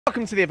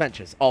Welcome to the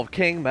adventures of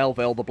King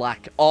Melville the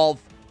Black of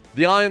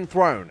the Iron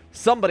Throne.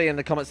 Somebody in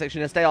the comment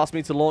section yesterday asked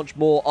me to launch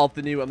more of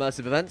the new immersive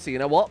events, so you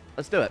know what?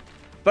 Let's do it.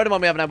 Bear in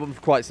mind we haven't had one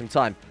for quite some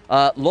time.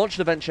 Launch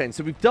an event chain.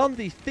 So we've done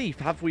the Thief,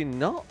 have we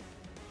not?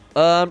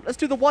 Let's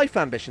do the Wife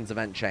Ambitions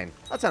event chain.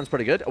 That sounds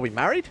pretty good. Are we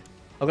married?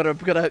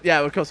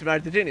 Yeah, of course we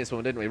married the Genius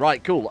one, didn't we?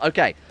 Right, cool.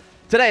 Okay.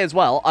 Today as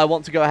well, I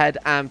want to go ahead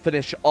and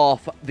finish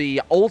off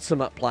the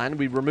ultimate plan.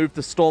 We removed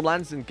the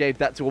Stormlands and gave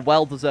that to a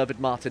well-deserved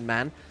Martin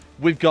Man.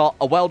 We've got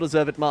a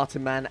well-deserved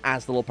Martin Man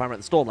as the Lord Paramount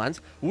of the Stormlands.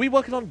 Are we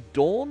working on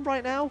Dawn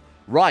right now?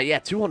 Right, yeah,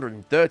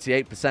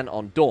 238%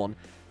 on Dawn.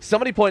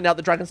 Somebody pointed out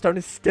that Dragonstone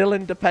is still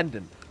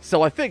independent.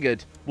 So I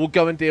figured we'll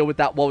go and deal with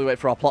that while we wait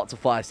for our plot to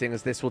fire, seeing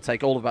as this will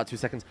take all of about 2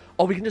 seconds.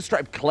 Oh, we can just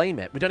straight up claim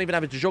it. We don't even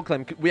have a de jure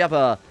claim. We have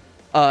a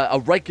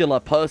regular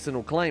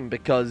personal claim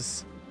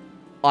because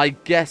I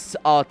guess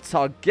our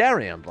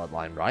Targaryen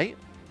bloodline, right?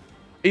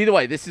 Either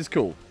way, this is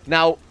cool.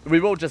 Now, we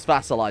will just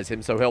vassalize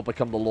him, so he'll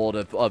become the Lord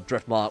of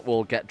Driftmark.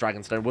 We'll get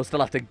Dragonstone. We'll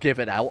still have to give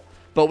it out,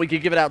 but we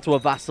could give it out to a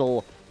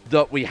vassal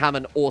that we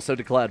haven't also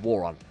declared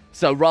war on.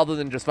 So rather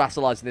than just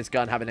vassalizing this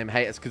guy and having him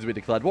hate us because we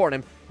declared war on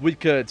him, we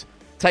could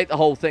take the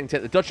whole thing,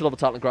 take the Duchy level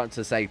title and grant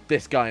to, say,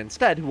 this guy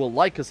instead, who will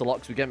like us a lot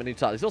because we get him a new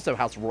title. He's also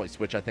House Royce,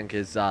 which I think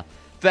is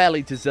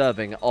fairly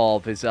deserving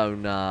of his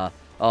own...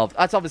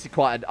 that's obviously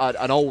quite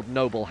an old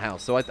noble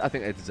house, so I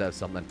think they deserve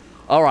something.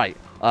 All right,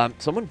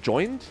 someone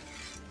joined?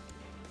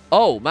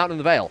 Oh, Mountain in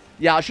the Vale.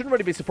 Yeah, I shouldn't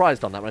really be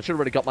surprised on that one. I should have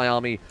already got my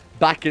army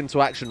back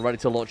into action, ready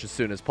to launch as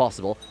soon as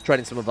possible.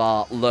 Trading some of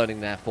our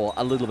learning there for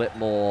a little bit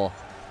more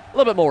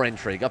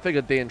intrigue. I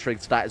figured the intrigue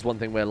stat is one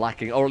thing we're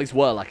lacking, or at least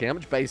we're lacking. How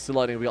much base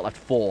learning have we got left?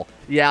 4.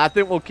 Yeah, I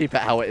think we'll keep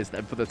it how it is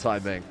then for the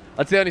time being.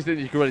 That's the only thing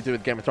that you can really do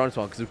with Game of Thrones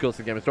one, because of course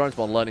in Game of Thrones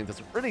one, learning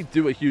doesn't really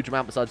do a huge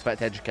amount besides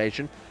affect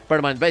education. Bear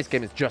in mind, the base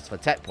game is just for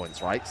tech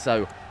points, right?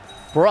 So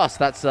for us,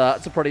 that's a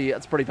pretty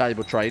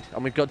valuable trade,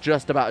 and we've got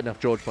just about enough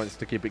George points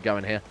to keep it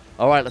going here.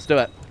 All right, let's do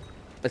it.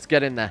 Let's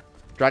get in there.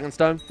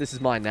 Dragonstone, this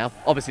is mine now.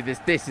 Obviously, this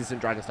isn't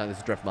Dragonstone, this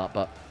is Driftmark,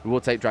 but we will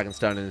take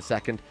Dragonstone in a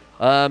second.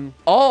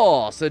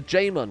 Oh, so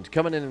Jaemund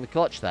coming in the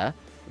clutch there.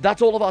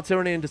 That's all of our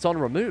tyranny and dishonor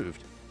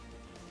removed.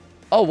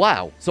 Oh,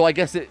 wow. So I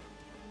guess it...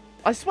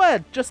 I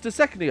swear, just a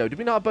second ago, did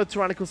we not have both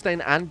tyrannical stain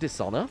and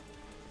dishonor?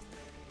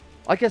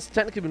 I guess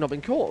technically we've not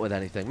been caught with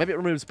anything. Maybe it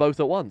removes both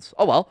at once.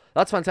 Oh, well,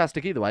 that's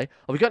fantastic either way.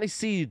 Have we got any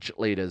siege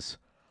leaders?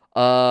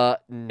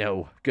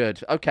 No.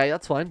 Good. Okay,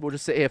 that's fine. We'll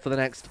just sit here for the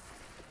next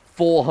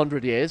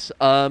 400 years.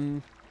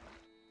 To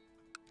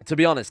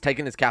be honest,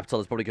 taking this capital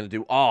is probably going to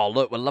do... Oh,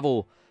 look, we're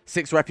level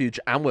 6 refuge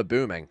and we're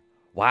booming.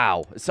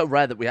 Wow. It's so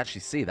rare that we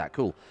actually see that.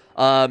 Cool.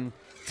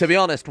 To be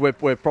honest, we're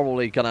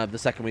probably going to... The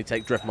second we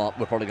take Driftmark,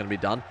 we're probably going to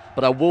be done.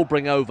 But I will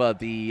bring over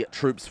the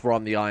troops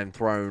from the Iron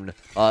Throne...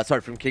 sorry,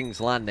 from King's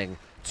Landing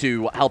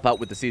to help out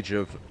with the siege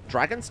of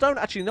Dragonstone.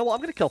 Actually, you know what? I'm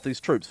going to kill these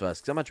troops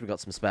first, because I imagine we've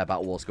got some spare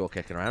battle war score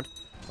kicking around.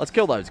 Let's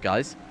kill those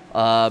guys.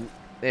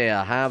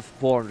 Yeah, have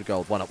 400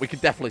 gold. Why not? We could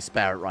definitely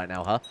spare it right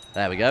now, huh?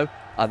 There we go.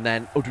 And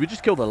then... Oh, did we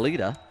just kill the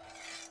leader?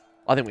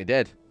 I think we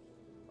did.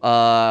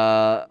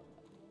 What?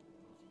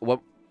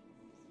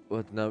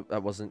 No,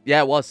 that wasn't...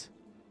 Yeah, it was.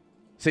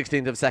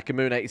 16th of second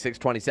moon,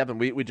 8627.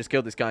 We just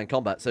killed this guy in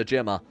combat. So,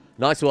 Jimma,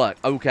 nice work.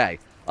 Okay.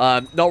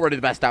 Not really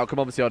the best outcome.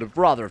 Obviously, I'd have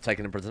rather have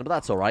taken him prisoner, but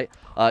that's all right.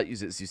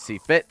 Use it as you see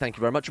fit. Thank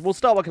you very much. We'll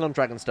start working on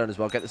Dragonstone as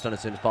well. Get this done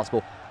as soon as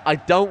possible. I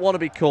don't want to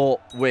be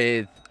caught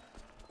with...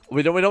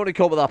 We don't want to be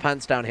caught with our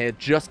pants down here,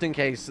 just in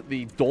case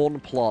the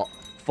Dawn plot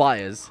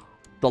fires.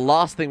 The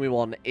last thing we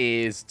want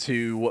is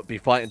to be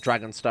fighting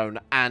Dragonstone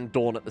and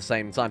Dawn at the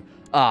same time.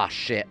 Ah,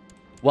 shit.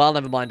 Well,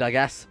 never mind, I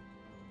guess.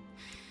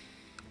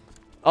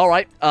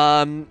 Alright,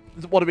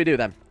 what do we do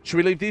then? Should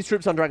we leave these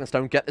troops on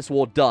Dragonstone, get this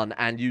war done,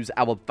 and use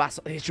our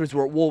vassal... The issue is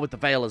we're at war with the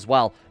Vale as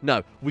well.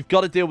 No, we've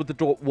got to deal with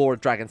the war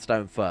of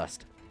Dragonstone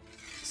first.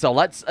 So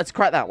let's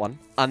crack that one.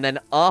 And then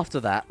after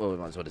that... Well, we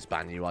might as well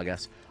disband you, I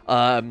guess.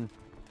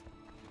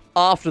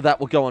 After that,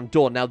 we'll go on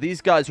Dawn. Now,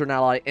 these guys are an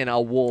ally in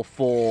our war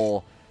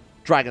for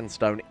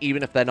Dragonstone,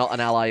 even if they're not an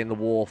ally in the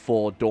war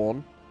for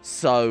Dawn.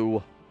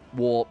 So,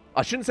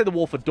 I shouldn't say the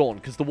war for Dawn,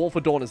 because the war for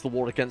Dawn is the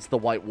war against the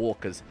White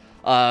Walkers.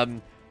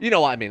 You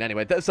know what I mean,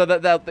 anyway. So,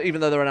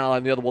 even though they're an ally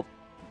in the other war,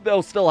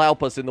 they'll still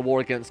help us in the war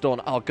against Dawn.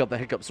 Oh, God, the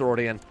hiccups are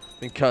already in.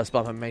 Been cursed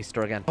by my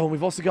maester again. Oh, and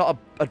we've also got an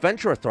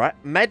adventurer threat.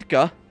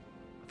 Medgar.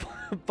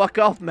 Fuck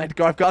off,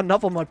 Medgar. I've got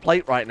enough on my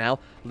plate right now.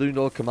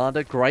 Lunar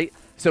Commander, great.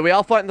 So we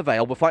are fighting the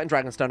Vale, we're fighting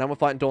Dragonstone, and we're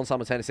fighting Dawn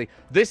simultaneously.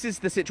 This is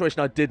the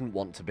situation I didn't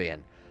want to be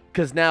in.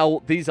 Because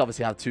now, these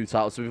obviously have 2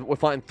 titles. So we're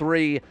fighting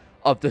 3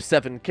 of the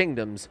 7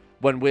 kingdoms,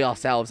 when we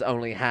ourselves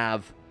only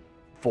have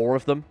 4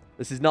 of them.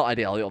 This is not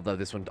ideal, although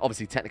this one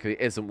obviously technically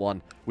isn't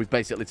one. We've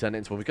basically turned it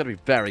into one. We've got to be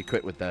very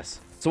quick with this.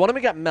 So why don't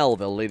we get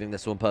Melville leading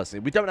this one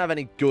personally? We don't have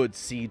any good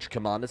siege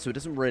commanders, so it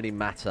doesn't really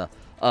matter.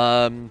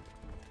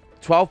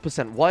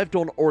 12%. Why have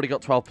Dawn already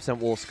got 12%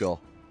 war score?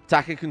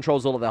 Taka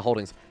controls all of their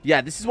holdings.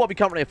 Yeah, this is what we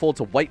can't really afford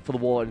to wait for the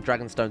war in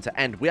Dragonstone to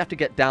end. We have to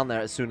get down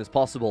there as soon as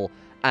possible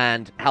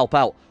and help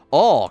out.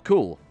 Oh,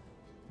 cool.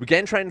 We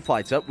gained trained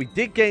fighter. We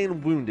did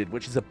gain wounded,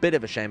 which is a bit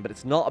of a shame, but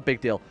it's not a big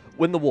deal.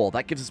 Win the war.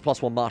 That gives us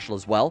 +1 martial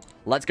as well.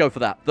 Let's go for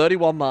that.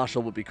 31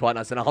 martial would be quite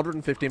nice, and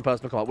 115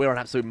 personal combat. We're an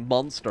absolute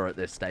monster at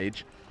this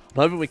stage. I'm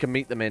hoping we can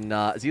meet them in...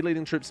 is he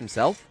leading troops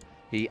himself?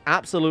 He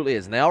absolutely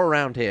is, and they are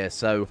around here,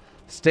 so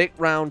stick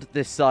round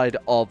this side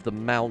of the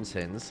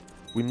mountains.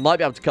 We might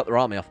be able to cut their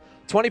army off.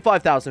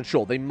 25,000,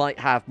 sure. They might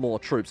have more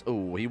troops.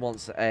 Ooh, he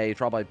wants a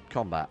trial by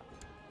combat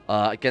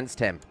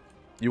against him.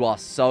 You are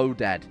so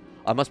dead.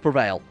 I must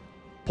prevail.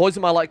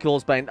 Poison my light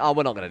claws, Bane. Oh,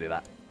 we're not going to do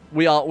that.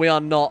 We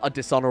are not a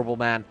dishonorable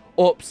man.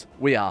 Oops,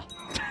 we are.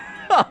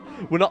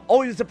 We're not.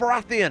 Oh, he's a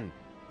Baratheon.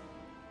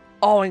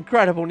 Oh,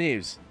 incredible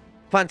news.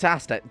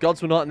 Fantastic.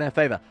 Gods were not in their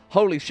favor.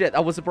 Holy shit,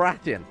 that was a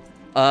Baratheon.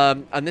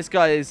 And this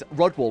guy is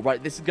Rodwall,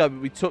 right? This is the guy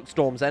we took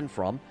Storm's End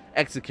from.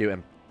 Execute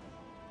him.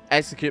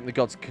 Execute him, the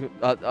gods.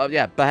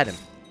 Yeah, behead him.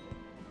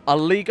 A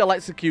legal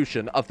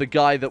execution of the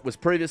guy that was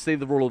previously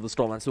the ruler of the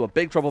Stormlands, so a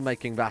big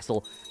troublemaking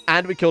vassal,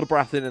 and we killed a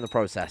Baratheon in the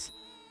process.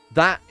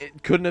 That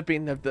it couldn't have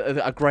been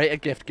a greater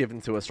gift given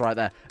to us right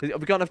there.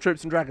 Have we got enough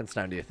troops in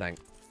Dragonstone, do you think?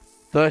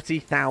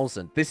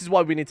 30,000. This is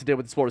why we need to deal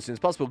with this war as soon as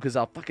possible, because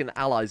our fucking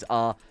allies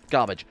are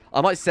garbage.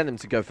 I might send them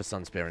to go for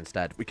Sunspear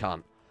instead. We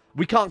can't.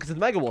 We can't because of the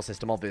Mega War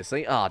system,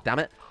 obviously. Ah, damn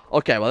it.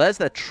 Okay, well, there's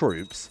their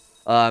troops.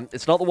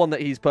 It's not the one that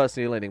he's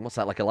personally leading. What's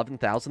that, like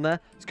 11,000 there?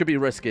 This could be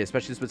risky,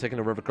 especially as we're taking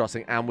a river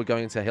crossing and we're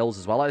going into hills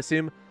as well, I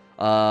assume.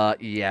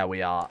 Yeah,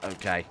 we are.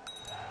 Okay.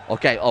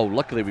 Okay, oh,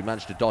 luckily we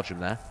managed to dodge him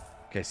there.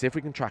 Okay, see if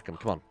we can track him.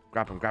 Come on.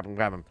 Grab him, grab him,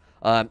 grab him.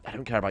 I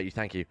don't care about you,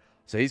 thank you.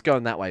 So he's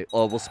going that way.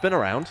 Oh, we'll spin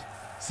around.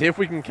 See if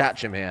we can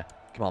catch him here.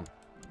 Come on.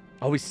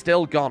 Oh, he's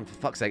still gone, for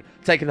fuck's sake.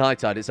 Taking high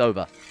tide, it's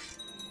over.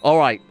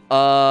 Alright,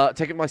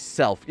 take it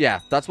myself.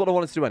 Yeah, that's what I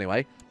wanted to do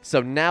anyway.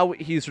 So now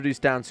he's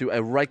reduced down to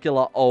a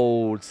regular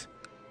old...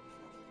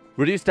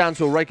 Reduced down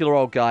to a regular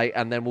old guy,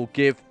 and then we'll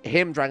give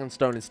him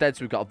Dragonstone instead.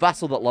 So we've got a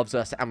vassal that loves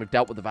us, and we've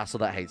dealt with the vassal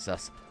that hates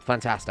us.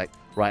 Fantastic.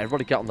 Right,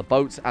 everybody get on the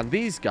boats. And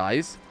these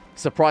guys,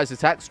 surprise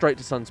attack, straight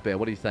to Sunspear.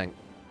 What do you think?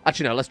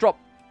 Actually, no, let's drop...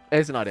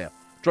 Here's an idea.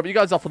 Drop you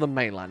guys off on the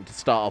mainland to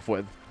start off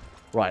with.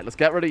 Right, let's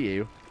get rid of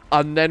you.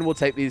 And then we'll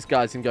take these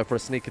guys and go for a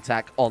sneak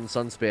attack on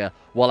Sunspear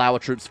while our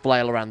troops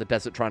flail around the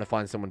desert trying to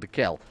find someone to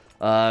kill.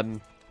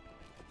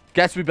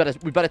 Guess we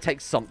better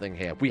take something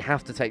here. We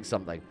have to take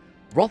something.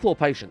 Wrath or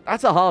Patient?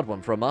 That's a hard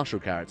one for a martial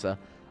character.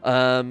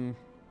 Martial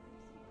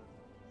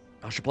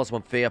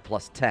 +1, Fear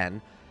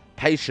 +10.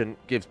 Patient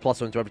gives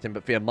 +1 to everything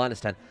but Fear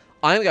 -10.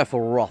 I'm going to go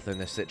for Wrath in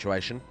this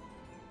situation.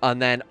 And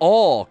then,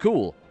 oh,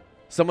 cool.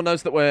 Someone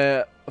knows that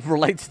we're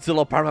related to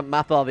Lord Paramount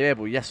Mathar the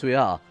Able. Yes, we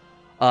are.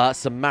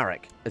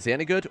 Samaric. Is he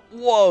any good?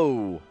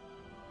 Whoa!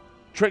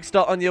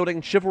 Trickster,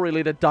 Unyielding, Chivalry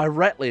Leader,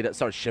 Direct Leader.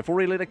 Sorry,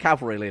 Chivalry Leader,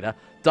 Cavalry Leader.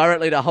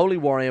 Direct Leader, Holy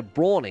Warrior,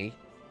 Brawny.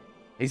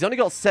 He's only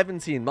got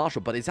 17 Martial,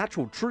 but his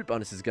actual troop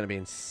bonus is going to be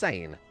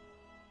insane.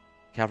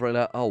 Cavalry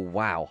Leader. Oh,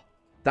 wow.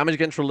 Damage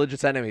against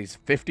religious enemies,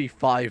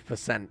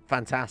 55%.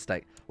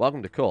 Fantastic.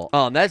 Welcome to court.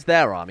 Oh, and there's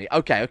their army.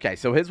 Okay, okay.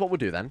 So here's what we'll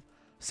do then.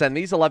 Send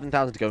these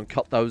 11,000 to go and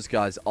cut those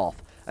guys off.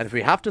 And if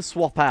we have to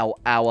swap out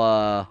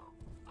our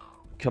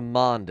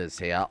commanders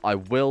here, I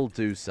will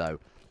do so.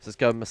 So let's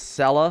go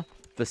Marcella,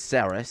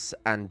 Viserys,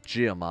 and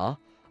Giamar.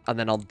 And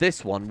then on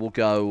this one, we'll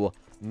go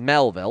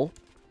Melville.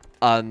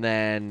 And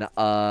then,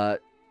 so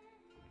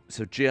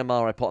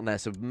Giamar I put on there.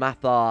 So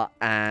Mathar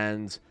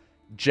and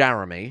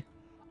Jeremy.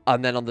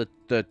 And then on the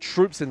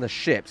troops in the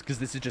ships, because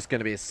this is just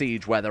going to be a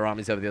siege where their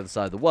army's over the other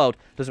side of the world.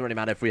 Doesn't really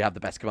matter if we have the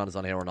best commanders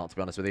on here or not, to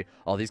be honest with you.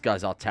 Oh, these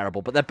guys are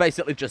terrible. But they're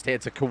basically just here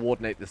to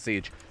coordinate the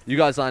siege. You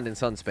guys land in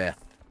Sunspear.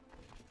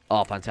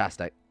 Oh,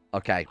 fantastic.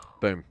 Okay,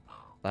 boom.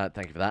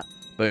 Thank you for that.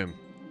 Boom.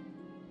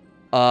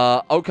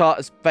 Okar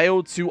has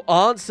failed to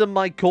answer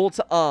my call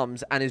to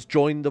arms and has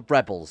joined the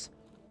rebels.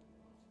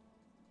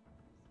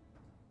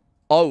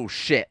 Oh,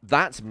 shit.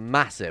 That's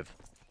massive.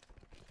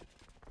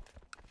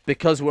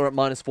 Because we're at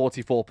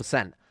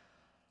 -44%.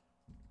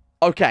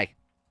 Okay.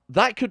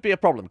 That could be a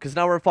problem, because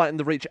now we're fighting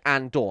the Reach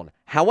and Dawn.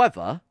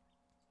 However,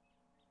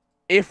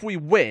 if we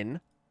win,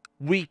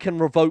 we can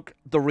revoke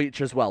the Reach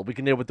as well. We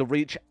can deal with the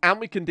Reach and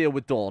we can deal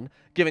with Dawn,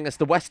 giving us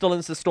the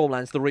Westerlands, the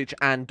Stormlands, the Reach,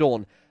 and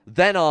Dawn.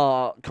 Then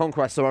our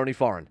conquests are only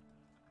foreign.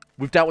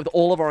 We've dealt with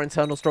all of our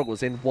internal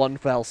struggles in one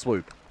fell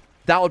swoop.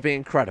 That would be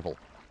incredible.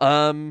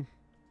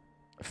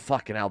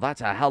 Fucking hell,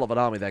 that's a hell of an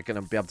army they're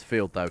going to be able to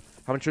field, though.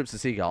 How many troops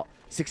has he got?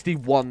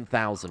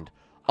 61,000.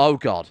 Oh,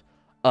 God.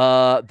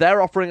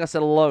 They're offering us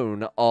a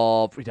loan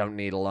of... We don't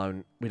need a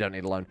loan. We don't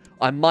need a loan.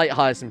 I might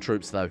hire some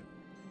troops, though.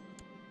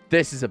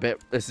 This is a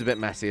bit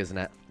messy, isn't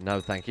it? No,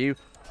 thank you.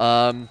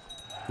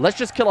 Let's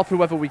just kill off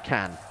whoever we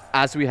can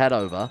as we head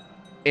over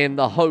in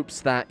the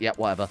hopes that... Yeah,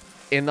 whatever.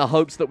 In the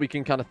hopes that we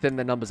can kind of thin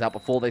their numbers out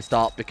before they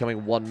start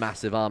becoming one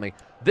massive army.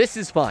 This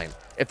is fine.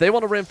 If they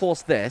want to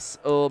reinforce this,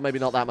 or maybe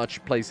not that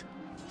much, please...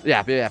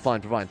 Yeah,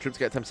 fine, fine. Troops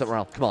get 10%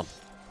 morale. Come on.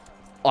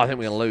 Oh, I think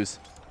we're going to lose.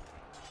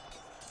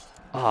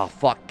 Oh,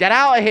 fuck. Get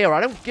out of here.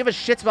 I don't give a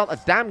shit about the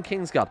damn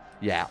Kingsguard.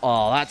 Yeah.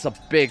 Oh, that's a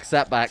big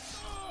setback.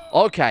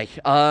 Okay.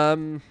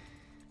 I'll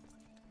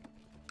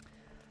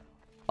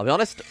be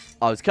honest.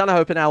 I was kind of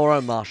hoping our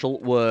own Marshal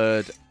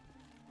would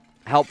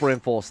help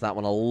reinforce that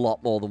one a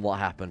lot more than what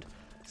happened.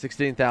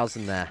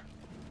 16,000 there.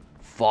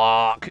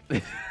 Fuck.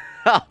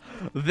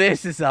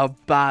 This is a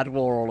bad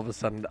war all of a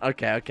sudden.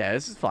 Okay, okay,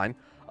 this is fine.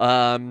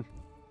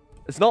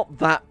 It's not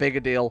that big a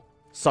deal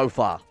so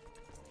far.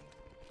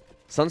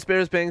 Sunspear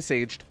is being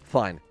sieged.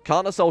 Fine.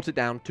 Can't assault it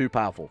down. Too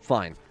powerful.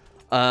 Fine.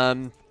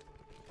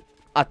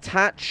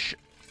 Attach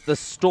the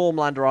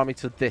Stormlander army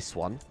to this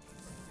one.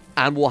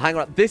 And we'll hang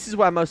around. This is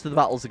where most of the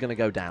battles are going to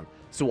go down.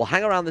 So we'll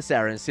hang around this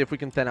area and see if we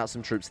can thin out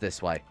some troops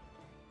this way.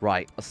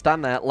 Right. I'll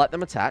stand there. Let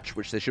them attach,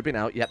 which they should be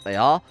now. Yep, they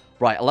are.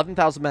 Right.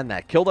 11,000 men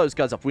there. Kill those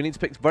guys off. We need to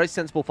pick very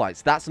sensible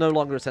fights. That's no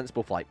longer a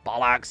sensible fight.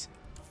 Bollocks.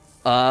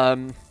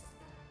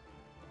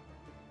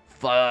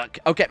 Fuck.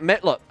 Okay,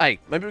 look. Hey,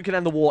 maybe we can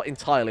end the war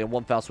entirely in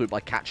one fell swoop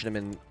by catching him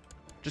in...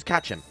 Just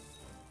catch him.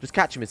 Just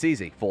catch him. It's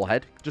easy.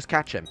 Forehead. Just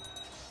catch him.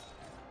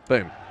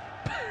 Boom.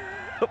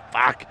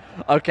 Fuck.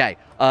 Okay.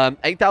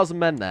 8,000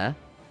 men there.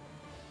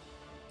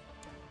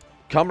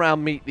 Come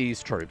around, meet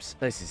these troops.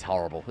 This is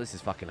horrible. This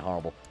is fucking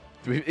horrible.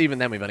 Even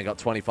then, we've only got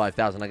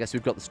 25,000. I guess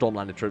we've got the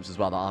Stormlander troops as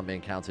well that aren't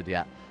being counted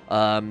yet.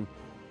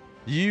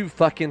 You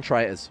fucking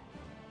traitors.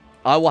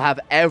 I will have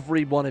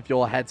every one of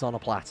your heads on a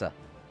platter.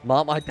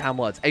 Mark my damn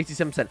words.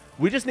 87%.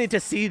 We just need to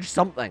siege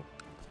something.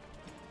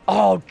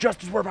 Oh,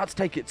 just as we're about to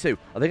take it too.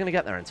 Are they going to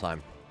get there in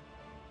time?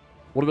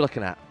 What are we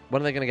looking at?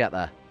 When are they going to get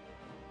there?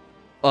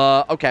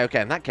 Okay,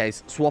 okay. In that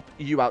case, swap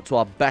you out to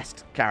our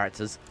best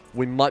characters.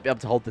 We might be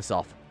able to hold this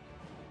off.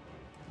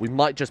 We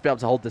might just be able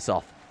to hold this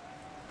off.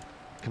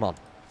 Come on.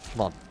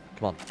 Come on.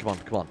 Come on. Come on.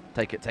 Come on.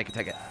 Take it. Take it.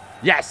 Take it.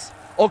 Yes!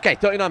 Okay,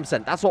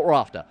 39%. That's what we're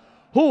after.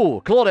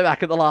 Ooh, clawed it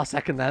back at the last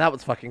second there. That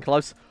was fucking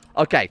close.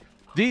 Okay.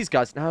 These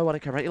guys... No, I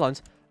don't care about your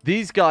loans.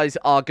 These guys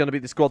are going to be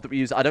the squad that we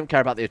use. I don't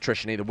care about the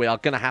attrition either. We are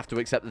going to have to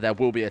accept that there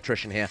will be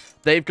attrition here.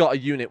 They've got a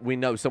unit, we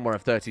know, somewhere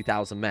of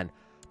 30,000 men.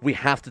 We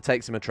have to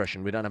take some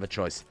attrition. We don't have a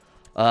choice.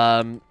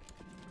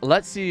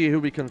 Let's see who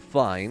we can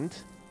find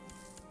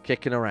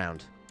kicking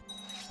around.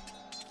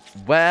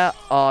 Where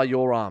are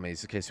your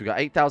armies? Okay, so we've got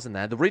 8,000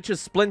 there. The Reach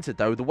has splintered,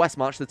 though. The West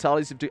March, the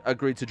Talies have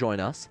agreed to join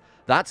us.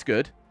 That's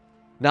good.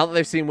 Now that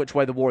they've seen which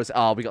way the war is...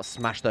 Ah, we got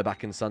smashed, though,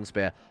 back in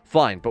Sunspear.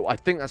 Fine, but I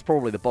think that's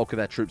probably the bulk of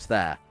their troops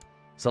there.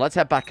 So let's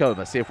head back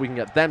over, see if we can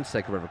get them to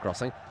take a river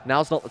crossing.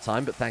 Now's not the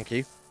time, but thank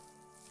you.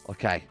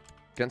 Okay,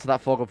 get into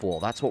that fog of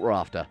war. That's what we're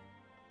after.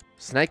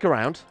 Snake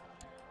around.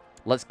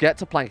 Let's get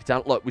to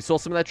Plankertown. Look, we saw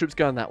some of their troops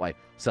going that way.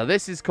 So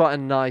this is quite a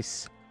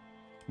nice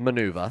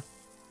maneuver.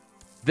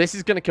 This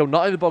is going to kill not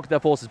only the bulk of their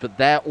forces, but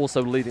they're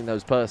also leading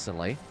those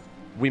personally.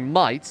 We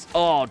might...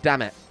 Oh,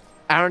 damn it.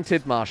 Aaron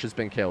Tidmarsh has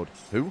been killed.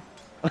 Who?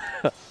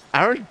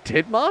 Aaron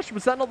Tidmarsh?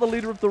 Was that not the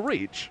leader of the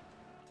Reach?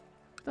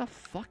 The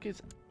fuck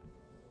is...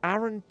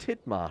 Aaron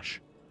Tidmarsh.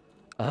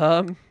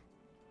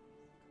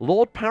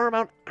 Lord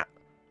Paramount...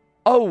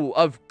 Oh,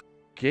 of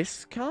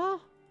Giscard?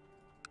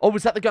 Oh,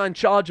 was that the guy in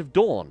charge of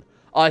Dawn?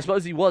 Oh, I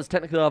suppose he was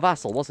technically our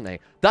vassal, wasn't he?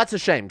 That's a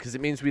shame, because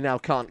it means we now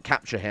can't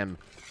capture him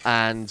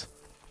and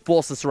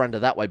force the surrender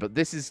that way. But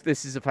this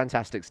is a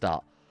fantastic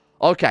start.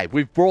 Okay,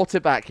 we've brought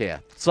it back here,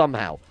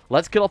 somehow.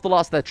 Let's kill off the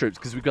last of their troops,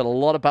 because we've got a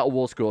lot of Battle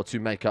War score to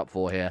make up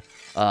for here.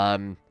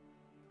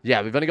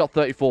 Yeah, we've only got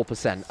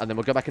 34%, and then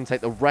we'll go back and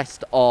take the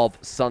rest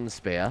of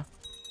Sunspear.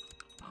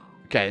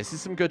 Okay, this is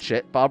some good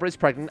shit. Barbara's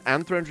pregnant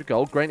and 300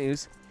 gold. Great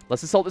news.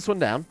 Let's assault this one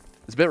down.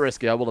 It's a bit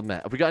risky, I will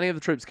admit. Have we got any of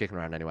the troops kicking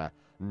around anywhere?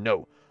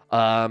 No.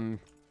 I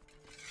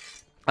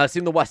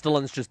assume the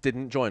Westerlands just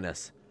didn't join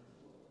us.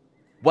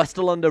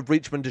 Westerlander,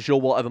 Reachman, De Jure,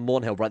 whatever,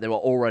 Mornhill, right? They were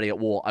already at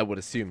war, I would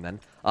assume then.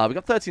 We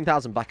got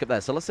 13,000 back up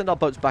there, so let's send our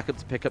boats back up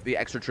to pick up the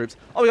extra troops.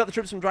 Oh, we got the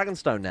troops from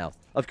Dragonstone now.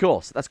 Of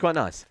course, that's quite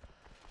nice.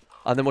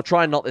 And then we'll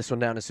try and knock this one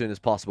down as soon as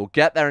possible.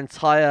 Get their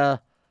entire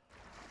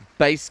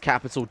base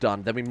capital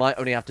done. Then we might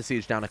only have to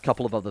siege down a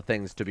couple of other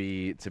things to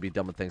be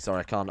done with things. Sorry,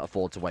 I can't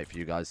afford to wait for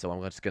you guys, so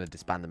I'm just going to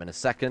disband them in a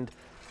second.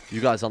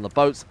 You guys on the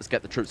boats. Let's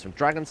get the troops from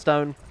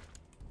Dragonstone.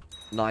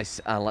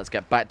 Nice, and let's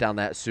get back down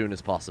there as soon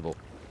as possible.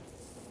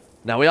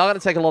 Now, we are going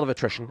to take a lot of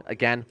attrition.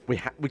 Again, we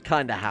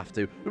kind of have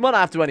to. We might not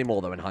have to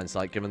anymore, though, in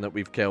hindsight, given that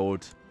we've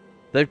killed...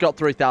 They've got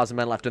 3,000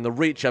 men left, and the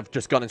Reach have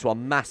just gone into a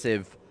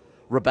massive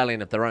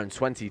rebellion of their own,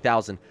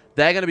 20,000.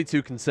 They're going to be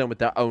too concerned with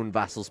their own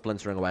vassals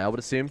splintering away, I would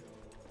assume.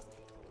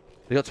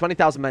 They've got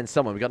 20,000 men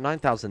somewhere. We've got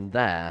 9,000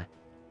 there.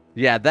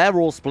 Yeah, they're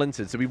all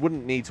splintered, so we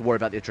wouldn't need to worry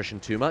about the attrition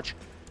too much.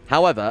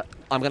 However,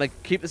 I'm going to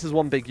keep this as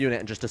one big unit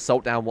and just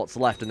assault down what's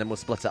left, and then we'll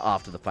split it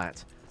after the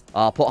fact.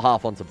 I'll put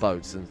half onto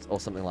boats or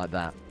something like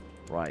that.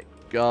 Right,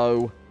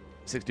 go.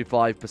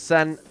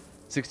 65%,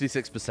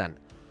 66%.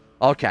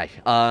 Okay,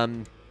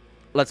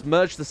 let's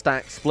merge the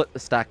stack, split the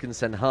stack, and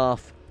send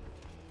half.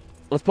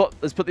 Let's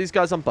put these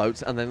guys on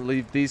boats, and then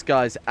leave these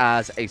guys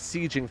as a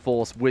sieging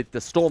force with the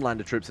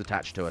Stormlander troops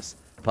attached to us.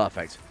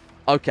 Perfect.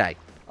 Okay,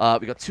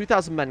 we got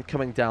 2,000 men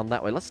coming down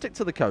that way. Let's stick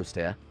to the coast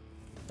here.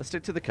 Let's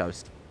stick to the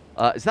coast.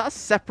 Is that a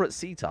separate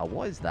CTAR?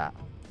 What is that?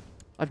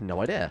 I have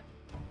no idea.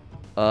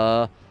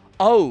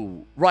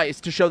 Oh, right.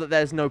 It's to show that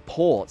there's no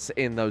ports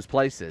in those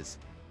places.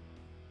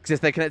 Because if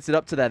they connected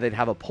up to there, they'd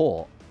have a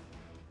port.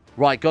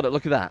 Right, got it.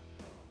 Look at that.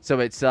 So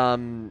it's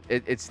the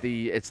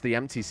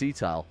MTC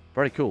tile.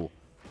 Very cool.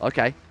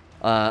 Okay.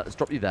 Let's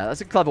drop you there.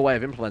 That's a clever way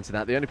of implementing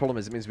that. The only problem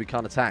is it means we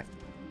can't attack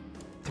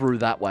through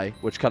that way,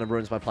 which kind of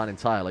ruins my plan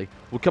entirely.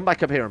 We'll come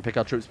back up here and pick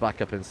our troops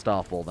back up in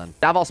Starfall then.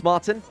 Davos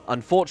Martin,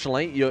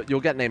 unfortunately,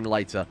 you'll get named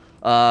later.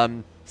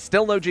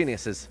 Still no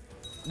geniuses.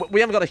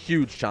 We haven't got a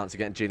huge chance of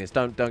getting genius.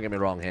 Don't get me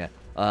wrong here.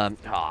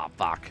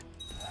 Fuck.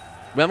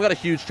 We haven't got a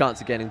huge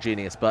chance of getting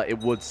genius, but it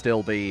would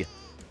still be...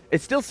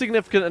 It's still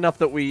significant enough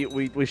that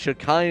we should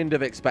kind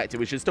of expect it.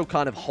 We should still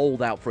kind of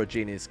hold out for a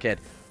genius kid.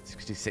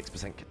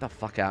 66%. Get the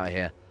fuck out of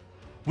here.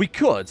 We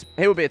could.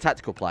 Here would be a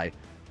tactical play.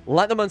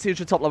 Let them unsiege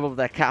the top level of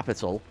their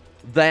capital,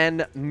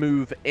 then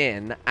move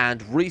in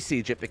and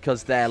re-siege it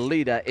because their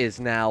leader is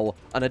now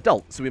an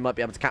adult, so we might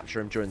be able to capture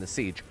him during the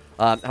siege.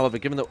 However,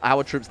 given that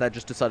our troops there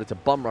just decided to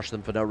bum rush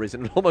them for no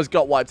reason and almost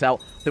got wiped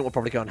out, I think we'll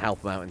probably go and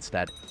help them out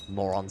instead.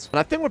 Morons. And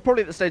I think we're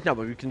probably at the stage now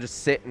where we can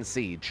just sit and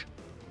siege.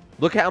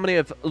 Look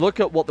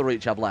at what the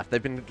Reach have left.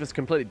 They've been just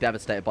completely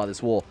devastated by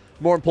this war.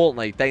 More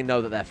importantly, they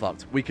know that they're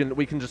fucked. We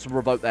can just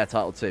revoke their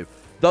title too.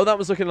 Though that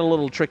was looking a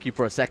little tricky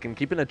for a second,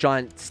 keeping a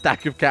giant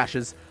stack of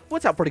caches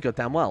worked out pretty good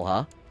damn well,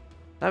 huh?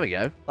 There we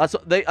go. That's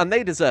what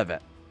they deserve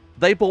it.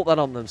 They brought that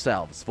on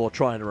themselves for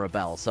trying to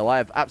rebel. So I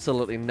have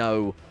absolutely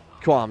no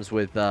qualms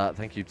with.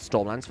 Thank you,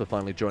 Stormlands, for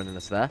finally joining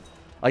us there.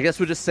 I guess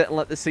we'll just sit and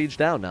let the siege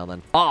down now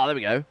then. Ah, there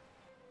we go.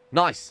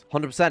 Nice,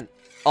 100%.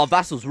 Our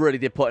vassals really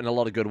did put in a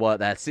lot of good work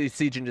there.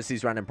 Sieging just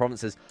these random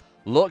provinces.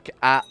 Look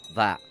at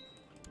that.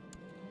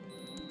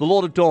 The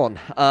Lord of Dawn.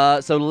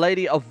 So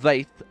Lady of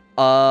Vaith.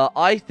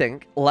 I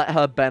think let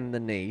her bend the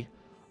knee.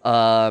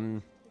 I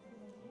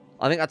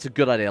think that's a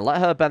good idea. Let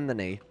her bend the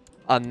knee.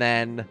 And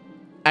then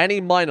any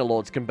minor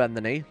lords can bend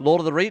the knee. Lord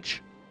of the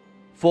Reach,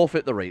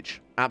 forfeit the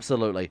Reach.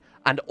 Absolutely.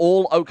 And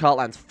all Oakhart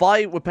lands.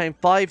 We're paying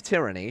 5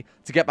 tyranny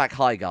to get back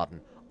Highgarden.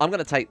 I'm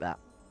going to take that.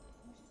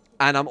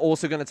 And I'm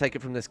also going to take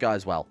it from this guy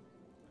as well.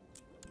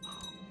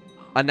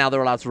 And now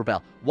they're allowed to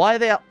rebel. Why are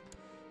they out?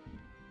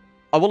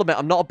 I will admit,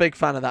 I'm not a big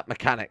fan of that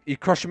mechanic. You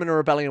crush them in a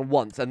rebellion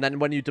once, and then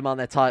when you demand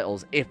their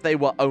titles, if they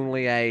were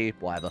only a...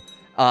 whatever.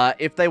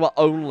 If they were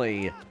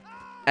only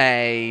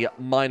a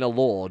minor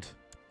lord,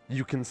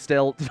 you can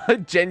still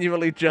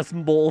genuinely just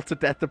maul to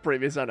death the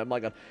previous owner. Oh my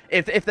god.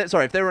 If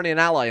they're only an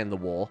ally in the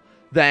war,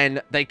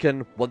 then they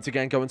can once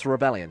again go into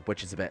rebellion,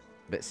 which is a bit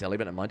silly,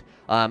 but never mind.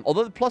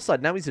 Although the plus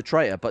side, now he's a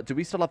traitor, but do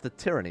we still have the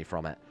tyranny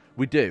from it?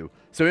 We do.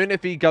 So even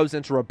if he goes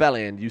into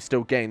rebellion, you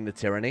still gain the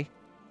tyranny.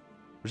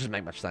 Which doesn't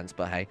make much sense,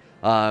 but hey.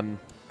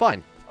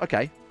 Fine.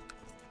 Okay.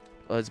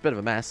 It's a bit of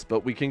a mess,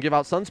 but we can give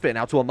out Sunspear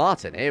now to a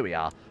Martin. Here we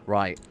are.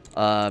 Right.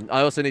 I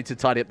also need to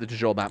tidy up the du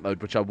jour map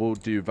mode, which I will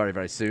do very,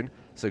 very soon.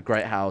 So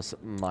Great House,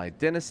 my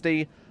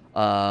dynasty.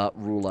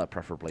 Ruler,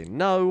 preferably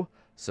no.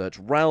 Search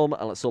realm,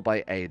 and let's sort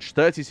by age.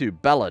 32,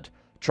 Bellard.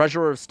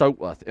 Treasurer of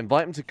Stokeworth.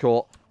 Invite him to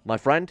court. My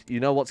friend, you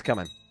know what's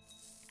coming.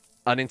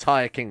 An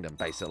entire kingdom,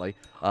 basically.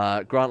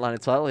 Grant Line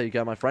and title. Here you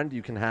go, my friend.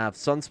 You can have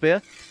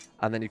Sunspear.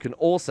 And then you can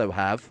also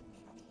have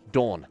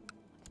Dawn.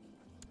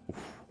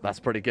 Oof, that's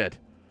pretty good.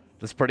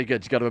 That's pretty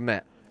good, you got to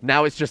admit.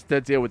 Now it's just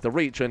to deal with the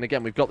Reach. And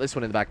again, we've got this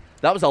one in the back.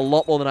 That was a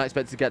lot more than I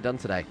expected to get done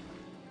today.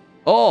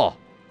 Oh!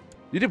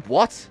 You did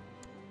what?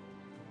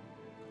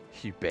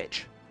 You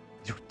bitch.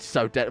 You're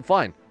so dead.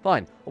 Fine,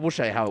 fine. We'll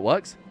show you how it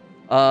works.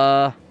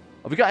 Have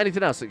we got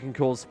anything else that can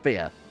cause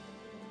fear?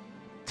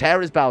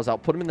 Tear his bowels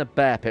out, put him in the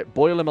bear pit,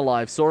 boil him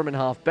alive, saw him in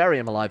half, bury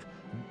him alive,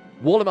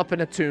 wall him up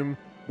in a tomb,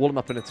 wall him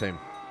up in a tomb.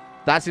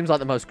 That seems like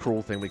the most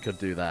cruel thing we could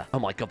do there. Oh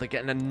my god, they're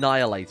getting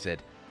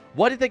annihilated.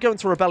 Why did they go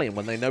into rebellion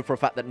when they know for a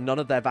fact that none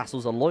of their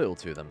vassals are loyal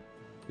to them?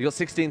 You got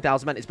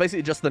 16,000 men. It's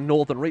basically just the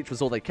Northern Reach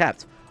was all they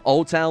kept.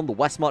 Old Town, the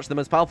West March, the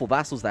most powerful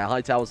vassals there,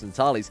 High Towers and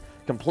Tarleys,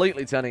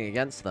 completely turning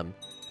against them.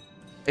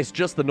 It's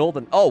just the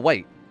Northern... Oh,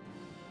 wait.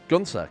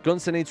 Gunther.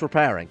 Gunther needs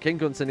repairing. King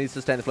Gunther needs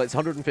to stay in the fleet. It's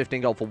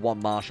 115 gold for one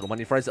marshal. When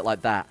you phrase it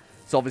like that,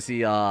 it's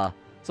obviously a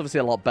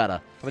lot better.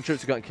 How many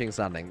troops have got in King's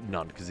Landing?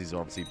 None, because these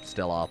are obviously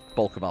still our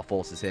bulk of our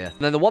forces here. And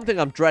then the one thing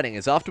I'm dreading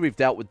is after we've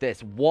dealt with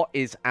this, what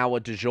is our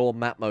du jour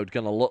map mode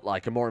going to look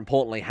like? And more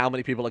importantly, how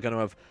many people are going to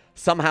have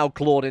somehow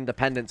clawed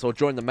independence or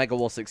during the Mega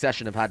War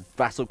succession have had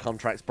vassal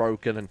contracts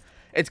broken? And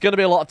it's going to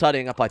be a lot of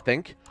tidying up, I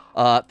think.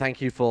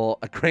 Thank you for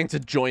agreeing to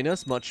join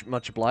us.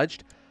 Much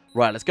obliged.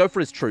 Right, let's go for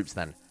his troops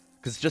then.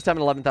 Because just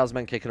having 11,000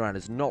 men kicking around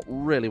is not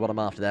really what I'm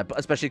after there. But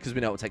especially because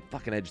we know it will take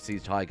fucking ages to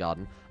siege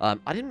Highgarden.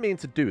 I didn't mean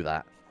to do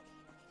that.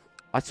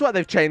 I swear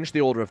they've changed the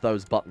order of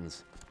those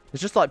buttons.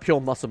 It's just like pure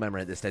muscle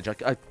memory at this stage.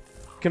 I'm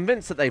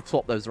convinced that they've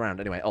swapped those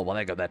around. Anyway, oh, well,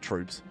 there go their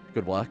troops.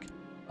 Good work.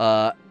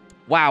 Wow,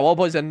 our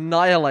boys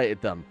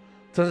annihilated them.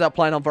 Turns out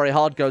playing on very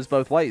hard goes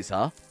both ways,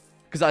 huh?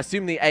 Because I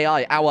assume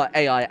our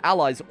AI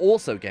allies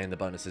also gain the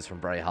bonuses from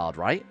very hard,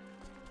 right?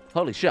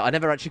 Holy shit, I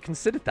never actually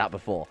considered that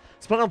before.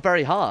 It's playing on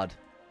very hard.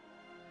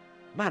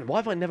 Man, why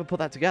have I never put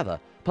that together?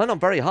 Playing on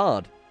very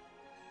hard.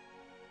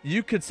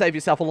 You could save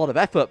yourself a lot of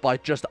effort by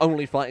just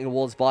only fighting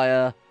wars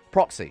via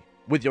proxy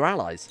with your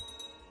allies.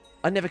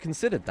 I never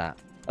considered that.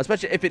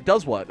 Especially if it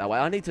does work that way.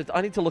 I need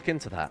to look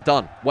into that.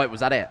 Done. Wait,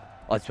 was that it?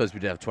 I suppose we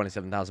did have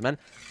 27,000 men.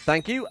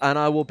 Thank you, and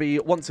I will be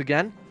once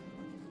again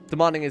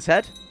demanding his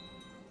head.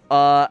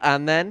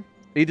 And then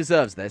he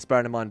deserves this,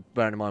 bearing in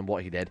mind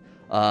what he did.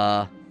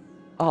 Oh,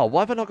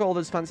 why have I not got all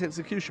those fancy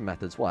execution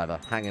methods? Whatever,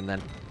 hang him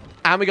then.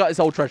 And we got his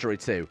whole treasury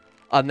too.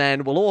 And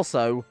then we'll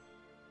also...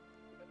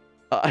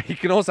 he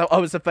can also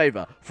owe us a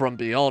favor from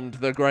beyond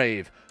the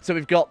grave. So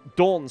we've got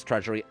Dawn's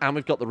treasury and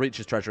we've got the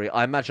Reach's treasury.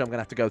 I imagine I'm going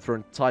to have to go through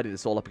and tidy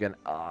this all up again.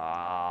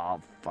 Oh,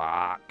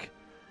 fuck.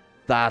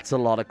 That's a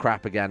lot of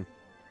crap again.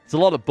 It's a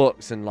lot of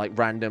books and like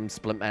random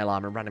splint mail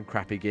armor and random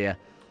crappy gear.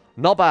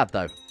 Not bad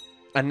though.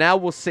 And now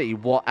we'll see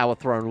what our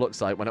throne looks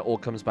like when it all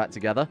comes back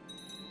together.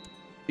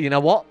 You know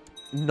what?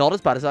 Not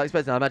as bad as I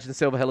expected. I imagine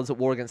Silver Hill is at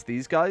war against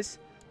these guys.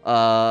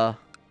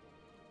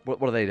 What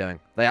are they doing?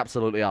 They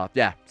absolutely are.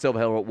 Yeah, Silver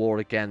Hill are at war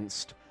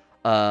against...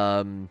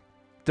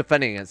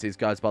 defending against these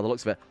guys by the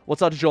looks of it.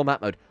 What's our de jure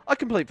map mode? A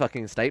complete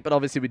fucking state, but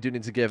obviously we do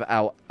need to give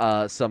out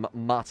some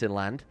Martin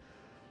land.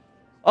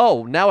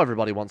 Oh, now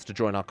everybody wants to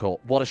join our court.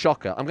 What a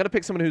shocker. I'm going to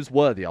pick someone who's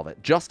worthy of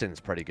it.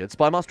 Justin's pretty good.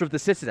 Spymaster of the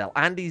Citadel,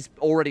 and he's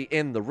already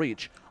in the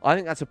Reach. I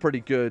think that's a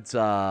pretty good...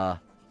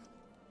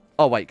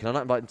 Oh, wait, can I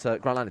not invite him to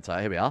Grand Landing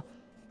Tire? Here we are.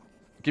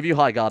 Give you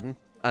High Garden,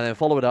 and then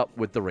follow it up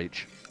with the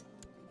Reach.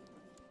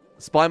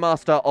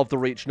 Spymaster of the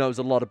Reach knows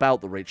a lot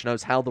about the Reach,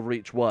 knows how the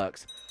Reach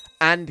works.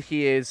 And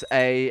he is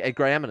a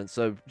Grey Eminence,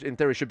 so in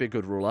theory should be a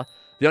good ruler.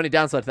 The only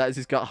downside to that is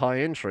he's got high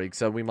intrigue,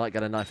 so we might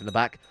get a knife in the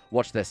back.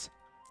 Watch this.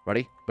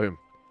 Ready? Boom.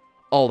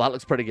 Oh, that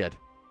looks pretty good.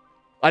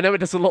 I know it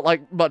doesn't look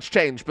like much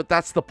change, but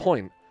that's the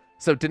point.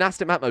 So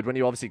dynastic map mode, when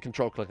you obviously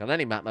control-click on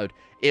any map mode,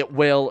 it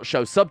will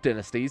show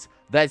sub-dynasties.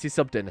 There's your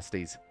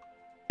sub-dynasties.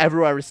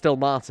 Everywhere is still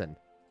Martin.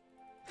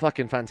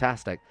 Fucking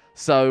fantastic.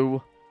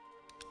 So...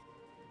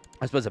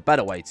 I suppose a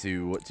better way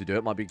to do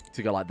it might be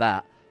to go like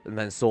that, and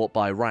then sort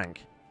by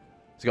rank.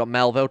 So you got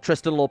Melville,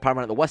 Tristan, Lord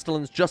Paramount of the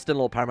Westerlands, Justin,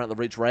 Lord Paramount of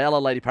the Reach,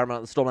 Raella, Lady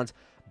Paramount of the Stormlands,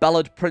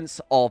 Ballard,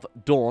 Prince of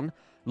Dawn,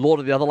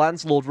 Lord of the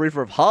Otherlands, Lord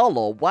Reaver of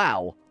Harlaw,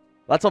 wow.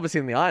 That's obviously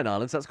in the Iron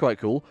Islands, that's quite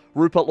cool.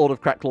 Rupert, Lord of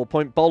Cracklaw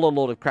Point, Bowler,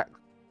 Lord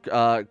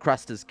of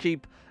Craster's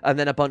Keep, and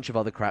then a bunch of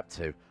other crap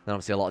too. And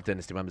obviously a lot of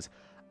Dynasty members.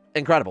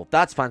 Incredible.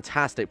 That's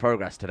fantastic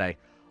progress today.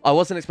 I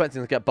wasn't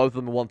expecting to get both of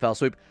them in one fell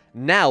swoop.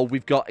 Now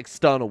we've got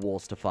external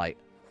wars to fight.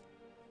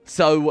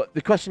 So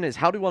the question is,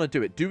 how do we want to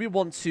do it? Do we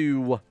want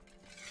to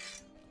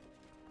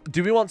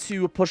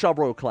push our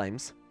royal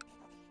claims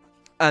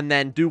and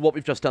then do what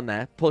we've just done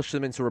there, push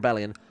them into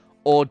rebellion,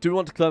 or do we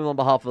want to claim them on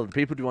behalf of other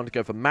people? Do we want to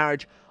go for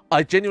marriage?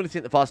 I genuinely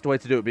think the faster way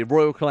to do it would be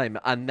royal claim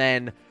and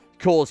then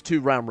cause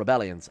 2 round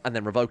rebellions and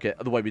then revoke it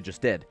the way we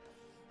just did.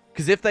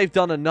 Because if they've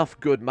done enough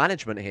good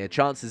management here,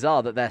 chances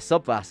are that their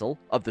sub-vassal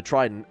of the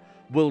Trident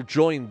will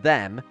join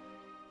them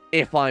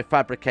if I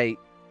fabricate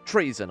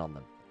treason on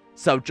them.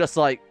 So just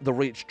like the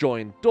Reach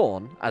joined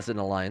Dawn as an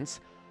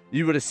alliance,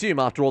 you would assume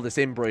after all this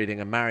inbreeding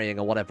and marrying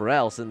or whatever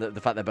else, and the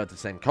fact they're both the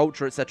same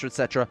culture,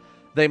 etc.,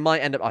 they might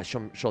end up...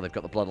 I'm sure they've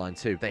got the bloodline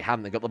too. They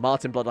haven't. They've got the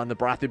Martin bloodline, the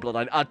Baratheon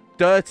bloodline. A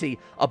dirty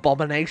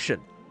abomination.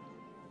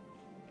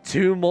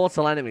 2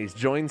 mortal enemies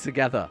joined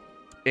together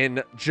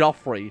in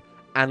Joffrey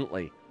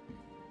Antley.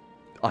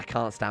 I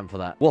can't stand for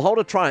that. We'll hold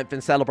a triumph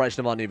in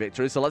celebration of our new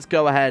victory, so let's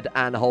go ahead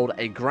and hold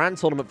a grand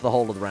tournament for the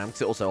whole of the round,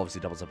 because it also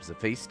obviously doubles up as a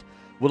feast.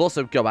 We'll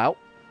also go out.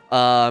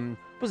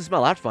 What does it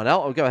smell? I have to find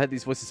out. I'll go ahead.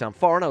 These voices sound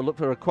foreign. I'll look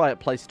for a quiet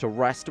place to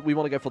rest. We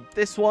want to go for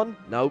this one.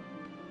 Nope.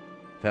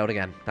 Failed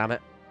again. Damn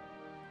it.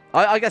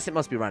 I guess it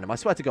must be random. I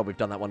swear to God we've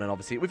done that one, and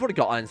obviously we've already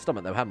got Iron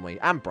Stomach, though, haven't we?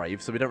 And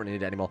Brave, so we don't really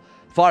need it anymore.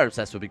 Fire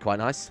Obsessed would be quite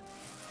nice.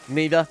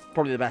 Neither.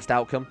 Probably the best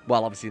outcome.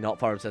 Well, obviously not.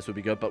 Fire Obsessed would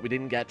be good, but we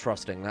didn't get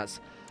Trusting.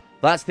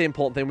 That's the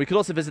important thing. We could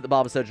also visit the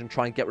Barber Surgeon and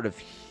try and get rid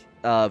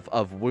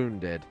of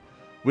Wounded.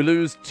 We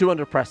lose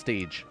 200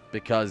 prestige,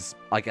 because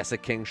I guess a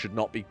king should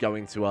not be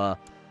going to a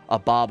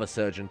barber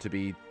surgeon to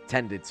be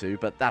tended to,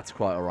 but that's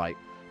quite alright.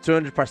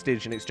 200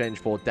 prestige in exchange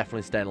for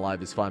definitely staying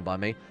alive is fine by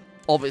me.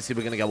 Obviously,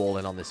 we're going to go all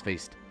in on this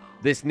feast.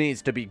 This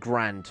needs to be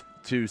grand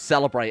to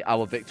celebrate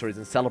our victories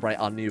and celebrate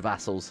our new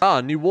vassals.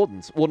 New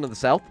Wardens. Warden of the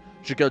South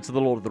should go to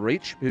the Lord of the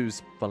Reach,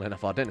 who's, funnily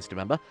enough, our dynasty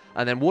member.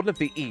 And then Warden of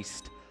the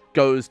East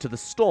goes to the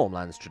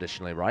Stormlands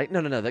traditionally, right?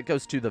 No, that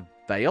goes to the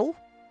Vale?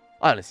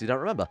 I honestly don't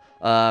remember.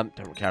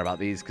 Don't care about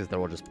these because they're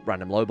all just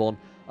random lowborn.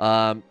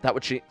 That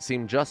would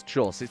seem just.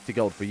 Sure, 60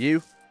 gold for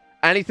you.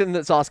 Anything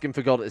that's asking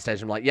for gold at this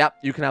stage, I'm like, yep,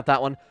 you can have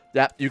that one.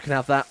 Yep, you can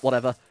have that,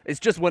 whatever. It's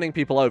just winning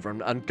people over,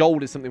 and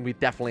gold is something we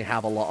definitely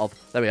have a lot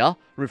of. There we are.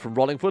 Room from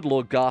Rollingford.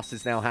 Lord Garst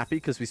is now happy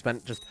because we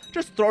spent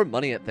just throw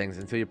money at things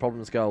until your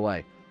problems go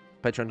away.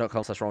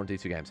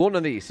 Patreon.com/RollandD2Games. Warden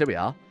of the East, here we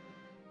are.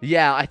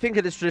 Yeah, I think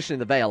it is traditionally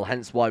the Vale,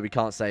 hence why we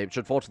can't say it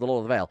should fall to the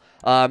Lord of the Vale.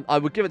 I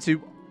would give it to...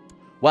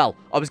 Well,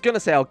 I was going to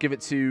say I'll give it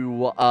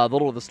to the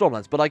Lord of the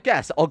Stormlands, but I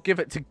guess I'll give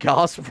it to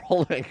Garst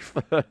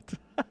Rollingford.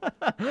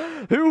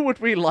 Who would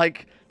we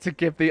like to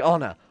give the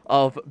honor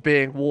of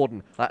being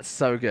Warden? That's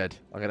so good.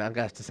 I'm gonna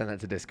have to send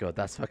that to Discord.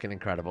 That's fucking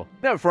incredible.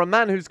 No, for a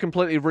man who's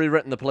completely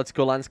rewritten the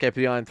political landscape of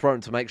the Iron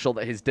Throne to make sure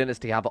that his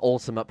dynasty have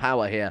ultimate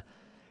power here,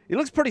 he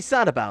looks pretty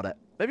sad about it.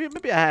 Maybe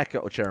a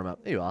haircut will cheer him up.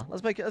 Here you are.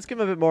 Let's give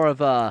him a bit more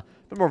of a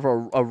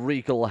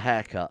regal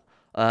haircut.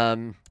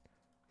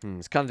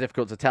 It's kind of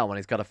difficult to tell when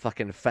he's got a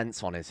fucking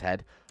fence on his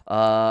head.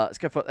 Let's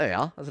go for... There you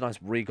are. That's a nice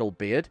regal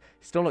beard.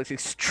 He still looks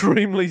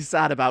extremely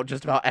sad about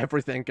just about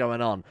everything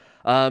going on.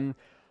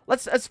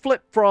 Let's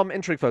flip from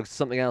intrigue focus to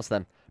something else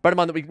then. Bear in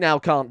mind that we now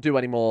can't do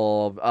any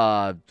more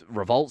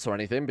revolts or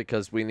anything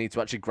because we need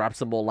to actually grab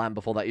some more land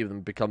before that even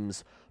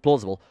becomes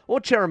plausible. Or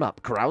cheer him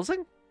up.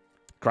 Carousing?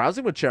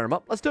 Carousing would cheer him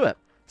up. Let's do it.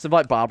 Let's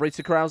invite Barbary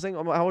to carousing.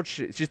 How old is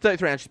she? She's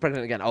 33 and she's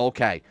pregnant again.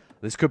 Okay.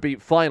 This could be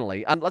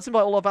finally. And let's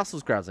invite all our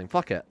vassals carousing.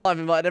 Fuck it. I've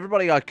invited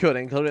everybody I could,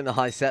 including the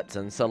High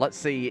Septon. So let's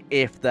see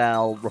if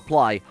they'll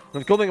reply.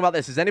 And the cool thing about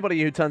this is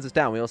anybody who turns us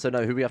down, we also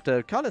know who we have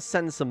to kind of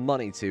send some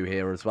money to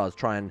here as well as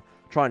try and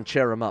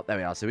cheer him up. There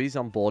we are. So he's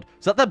on board.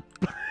 Is that the...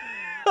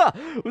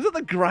 Was it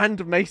the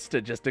Grand Maester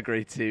just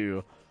agreed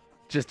to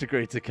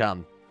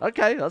come?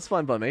 Okay, that's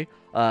fine by me.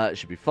 It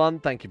should be fun.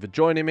 Thank you for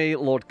joining me.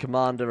 Lord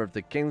Commander of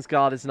the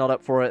Kingsguard is not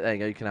up for it. There you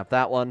go. You can have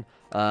that one.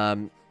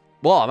 Well,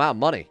 I'm out of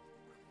money.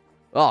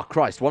 Oh,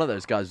 Christ. One of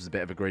those guys was a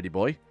bit of a greedy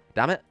boy.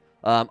 Damn it.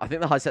 I think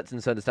the High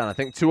Septons turned us down. I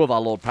think 2 of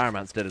our Lord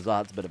Paramounts did as well.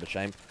 That's a bit of a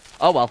shame.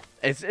 Oh, well.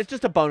 It's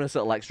just a bonus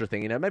little extra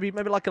thing, you know. Maybe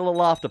like a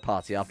little after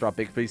party after our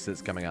big feast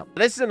that's coming up.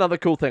 This is another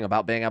cool thing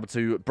about being able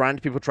to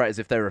brand people traitors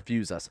if they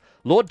refuse us.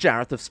 Lord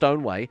Jareth of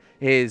Stoneway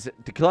is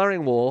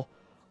declaring war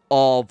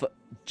of...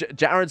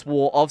 Jareth's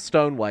war of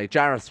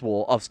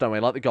Stoneway,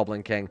 like the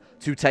Goblin King,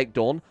 to take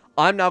Dawn.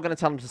 I'm now going to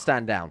tell him to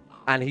stand down.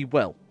 And he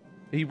will.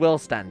 He will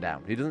stand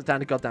down. He doesn't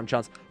stand a goddamn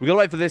chance. We've got to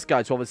wait for this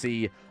guy to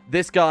obviously...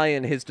 This guy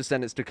and his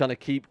descendants to kind of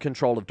keep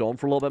control of Dawn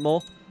for a little bit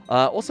more.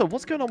 Also,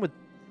 what's going on with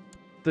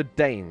the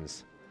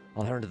Danes?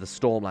 Oh, they're into the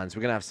Stormlands.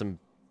 We're going to have some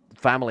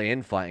family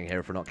infighting here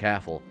if we're not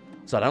careful.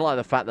 So I don't like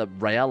the fact that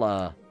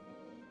Rayella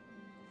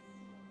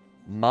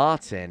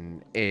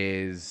Martin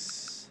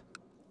is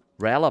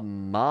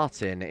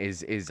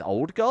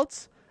old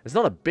gods? It's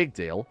not a big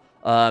deal.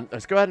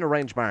 Let's go ahead and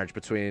arrange marriage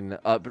between...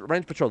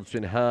 arrange betrothal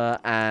between her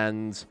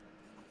and...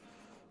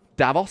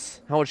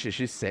 Davos. How old is she?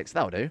 She's 6.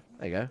 That'll do.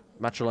 There you go.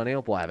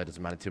 Matrilineal. Whatever.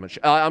 Doesn't matter too much.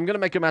 I'm going to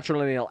make her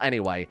matrilineal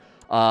anyway.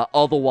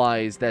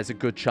 Otherwise, there's a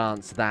good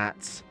chance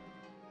that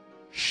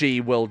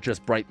she will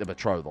just break the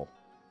betrothal.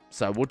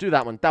 So we'll do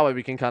that one. That way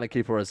we can kind of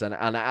keep her as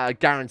a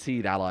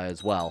guaranteed ally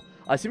as well.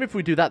 I assume if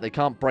we do that, they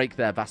can't break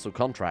their vassal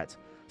contract.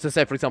 So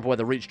say, for example, where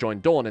the Reach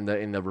joined Dawn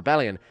in the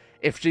rebellion,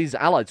 if she's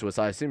allied to us,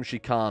 I assume she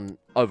can't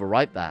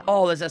overwrite that.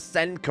 Oh, there's a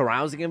send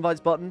carousing invites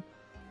button?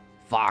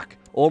 Fuck.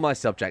 All my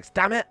subjects.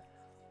 Damn it.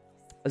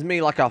 As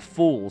me, like a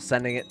fool,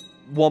 sending it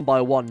one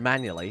by one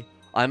manually.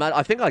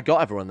 I think I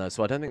got everyone, though,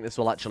 so I don't think this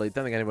will actually...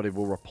 don't think anybody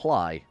will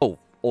reply. Oh,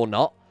 or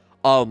not.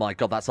 Oh, my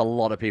God, that's a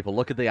lot of people.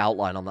 Look at the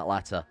outline on that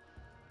letter.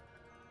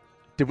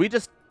 Did we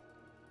just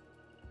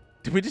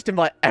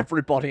invite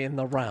everybody in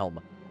the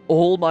realm?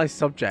 All my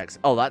subjects.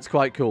 Oh, that's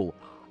quite cool.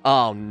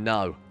 Oh,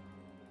 no.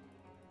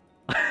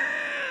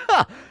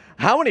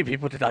 How many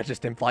people did I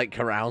just invite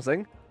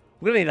carousing?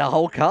 We're going to need a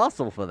whole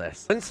castle for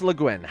this. Prince Le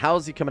Guin,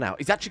 how's he coming out?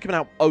 He's actually coming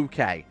out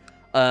okay.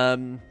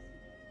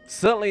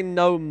 Certainly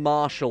no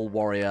martial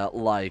warrior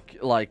like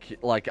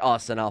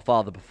us and our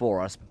father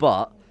before us,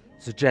 but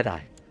it's a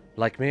Jedi.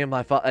 Like me and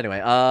my father. Anyway,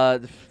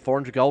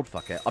 400 gold,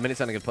 fuck it. I mean, it's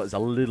only going to put us a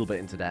little bit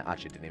into debt.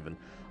 Actually, didn't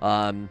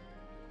even.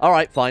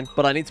 Alright, fine.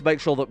 But I need to make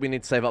sure that we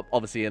need to save up,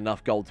 obviously,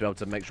 enough gold to be able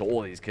to make sure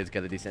all these kids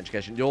get a decent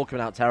education. You're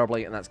coming out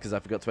terribly, and that's because I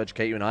forgot to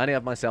educate you, and I only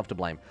have myself to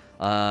blame.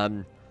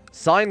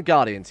 Sign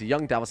Guardian to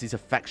young Davos. He's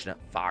affectionate.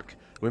 Fuck.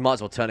 We might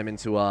as well turn him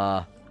into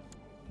a...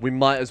 We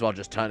might as well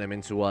just turn him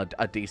into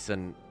a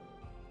decent...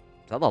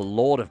 Is that the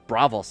Lord of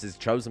Bravos is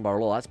chosen by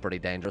law? That's pretty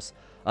dangerous.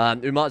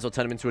 We might as well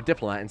turn him into a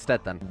diplomat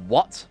instead then.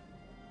 What?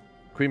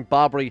 Queen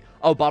Barbary...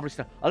 Oh, Barbary...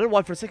 I don't know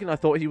why for a second I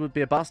thought he would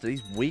be a bastard.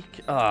 He's weak.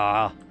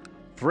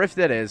 Thrift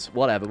it is.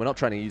 Whatever. We're not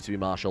training you to be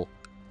martial.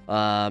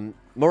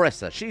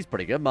 Marissa. She's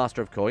pretty good.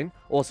 Master of Coin.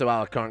 Also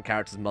our current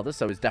character's mother,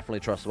 so is definitely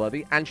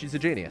trustworthy. And she's a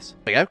genius.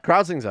 There you go.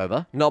 Carousing's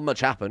over. Not much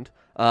happened.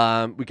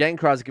 We gained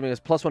carousing, giving us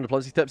 +1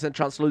 diplomacy, 30%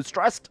 chance to lose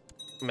stressed.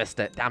 Missed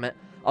it. Damn it.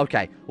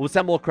 Okay. We'll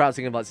send more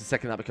carousing invites the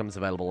second that becomes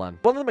available then.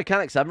 One of the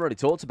mechanics I haven't really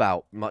talked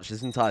about much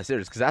this entire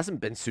series, because it hasn't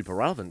been super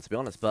relevant, to be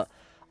honest, but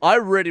I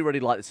really, really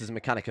like this as a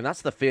mechanic, and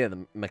that's the fear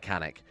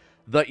mechanic.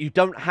 That you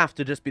don't have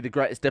to just be the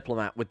greatest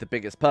diplomat with the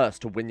biggest purse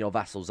to win your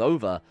vassals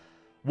over.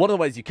 One of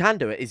the ways you can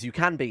do it is you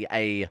can be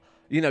a,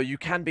 you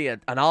can be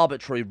an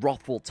arbitrary,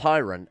 wrathful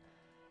tyrant.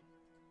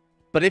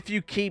 But if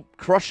you keep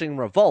crushing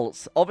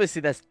revolts,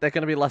 obviously they're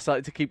going to be less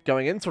likely to keep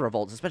going into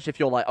revolts, especially if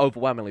you're, like,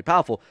 overwhelmingly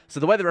powerful. So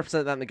the way they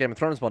represent that in the Game of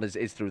Thrones mod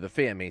is through the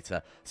fear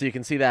meter. So you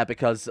can see there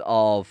because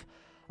of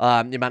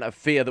the amount of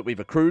fear that we've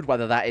accrued,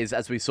 whether that is,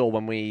 as we saw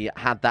when we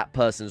had that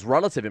person's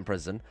relative in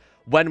prison.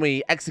 When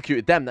we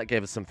executed them, that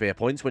gave us some fear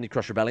points. When you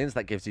crush rebellions,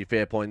 that gives you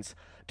fear points.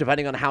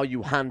 Depending on how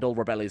you handle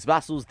rebellious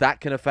vassals, that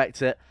can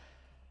affect it.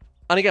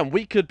 And again,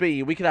 we could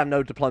have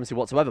no diplomacy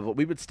whatsoever, but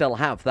we would still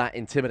have that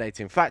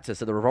intimidating factor.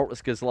 So the revolt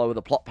risk is lower,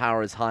 the plot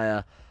power is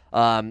higher,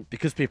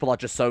 because people are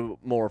just so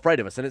more afraid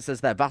of us. And it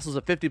says there, vassals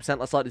are 50%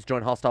 less likely to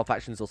join hostile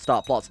factions or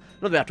start plots.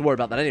 Not that we have to worry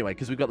about that anyway,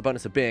 because we've got the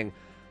bonus of being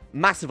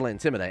massively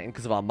intimidating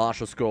because of our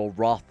martial score.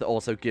 Wrath that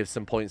also gives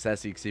some points there,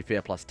 so you can see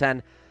fear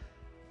 +10.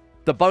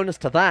 The bonus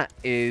to that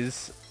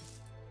is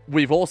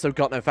we've also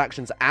got no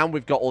factions, and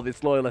we've got all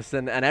these loyalists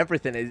and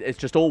everything. It's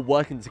just all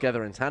working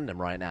together in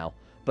tandem right now.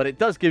 But it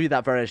does give you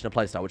that variation of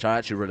playstyle, which I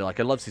actually really like.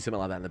 I'd love to see something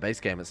like that in the base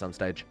game at some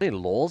stage. Any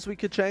laws we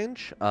could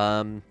change?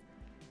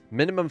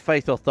 Minimum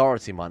faith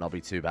authority might not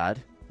be too bad.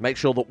 Make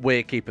sure that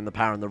we're keeping the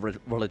power and the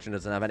religion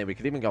doesn't have any. We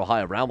could even go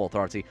higher realm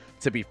authority.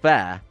 To be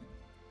fair,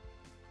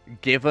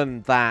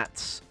 given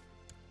that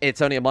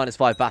it's only a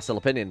 -5 vassal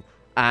opinion,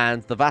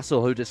 and the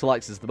vassal who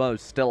dislikes us the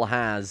most still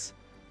has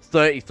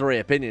 33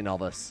 opinion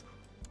of us,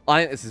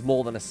 I think this is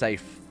more than a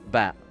safe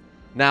bet.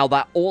 Now,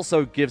 that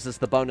also gives us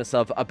the bonus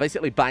of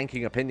basically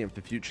banking opinion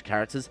for future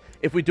characters.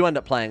 If we do end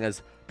up playing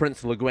as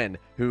Prince Le Guin,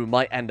 who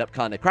might end up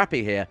kind of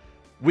crappy here,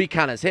 we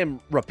can, as him,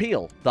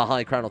 repeal the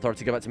High Crown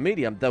Authority, go back to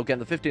medium. They'll get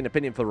the 15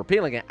 opinion for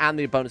repealing it, and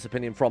the bonus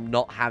opinion from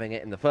not having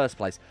it in the first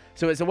place.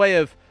 So it's a way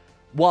of,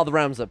 while the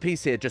realms are at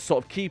peace here, just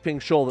sort of keeping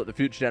sure that the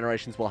future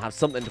generations will have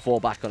something to fall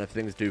back on if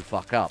things do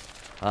fuck up.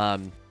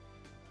 But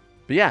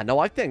yeah, no,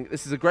 I think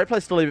this is a great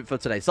place to leave it for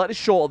today. Slightly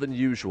shorter than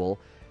usual,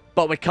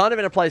 but we're kind of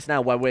in a place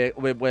now where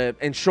we're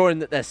ensuring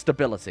that there's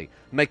stability.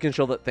 Making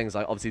sure that things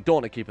like, obviously,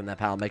 Dawn are keeping their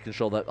power, making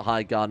sure that the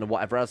High Guard and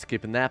whatever else are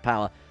keeping their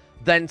power.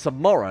 Then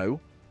tomorrow,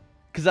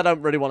 because I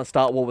don't really want to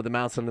start a war with the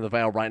Mountain and the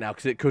Vale right now,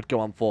 because it could go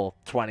on for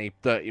 20,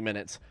 30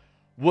 minutes.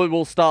 We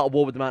will start a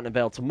war with the Mountain and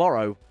Vale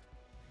tomorrow,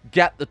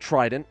 get the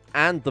Trident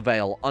and the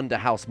Vale under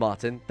House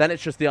Martin. Then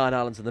it's just the Iron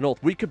Islands in the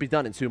north. We could be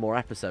done in 2 more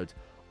episodes.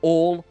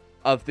 All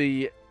of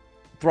the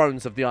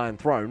thrones of the Iron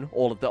Throne,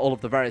 all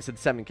of the various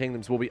 7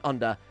 kingdoms will be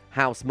under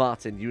House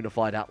Martin,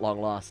 unified at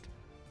long last.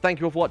 Thank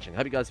you all for watching.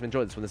 Hope you guys have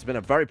enjoyed this one. This has been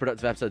a very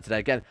productive episode today.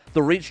 Again,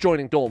 the Reach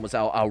joining Dawn was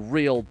our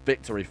real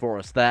victory for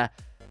us there.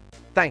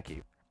 Thank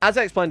you. As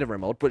I explained in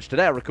Rimworld, which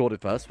today I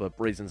recorded first for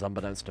reasons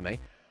unbeknownst to me,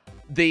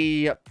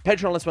 the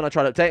Patreon list, when I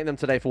tried updating them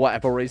today for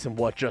whatever reason,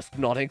 were just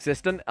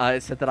non-existent.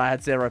 It said that I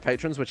had 0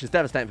 patrons, which is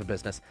devastating for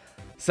business.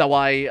 So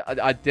I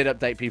did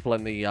update people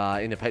in the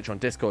Patreon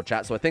Discord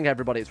chat, so I think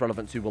everybody it's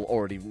relevant to will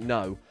already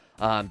know.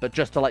 But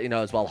just to let you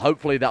know as well,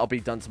 hopefully that'll be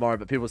done tomorrow,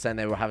 but people were saying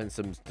they were having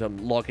some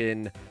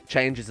login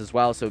changes as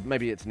well, so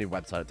maybe it's a new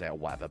website update or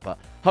whatever, but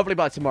hopefully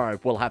by tomorrow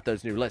we'll have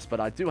those new lists. But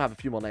I do have a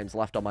few more names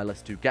left on my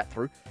list to get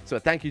through, so a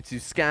thank you to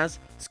Skaz,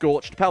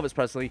 Scorched, Pelvis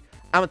Presley,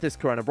 Amethyst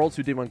Corona,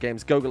 Roll2D1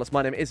 Games, Gogolus,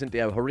 My Name Isn't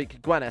Dio,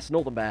 Harik, Gwen S,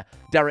 Northern Bear,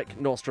 Derek,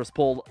 Nostrus,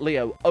 Paul,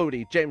 Leo,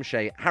 Odie, James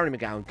Shea, Harry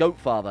McGowan,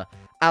 Goatfather,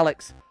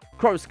 Alex,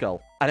 Crow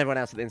Skull, and everyone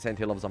else at the Insane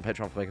Tier Lovers on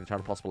Patreon for making the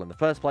channel possible in the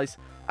first place.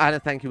 And a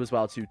thank you as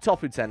well to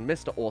Tofu10,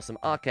 Mr. Awesome,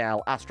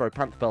 RKL, Astro,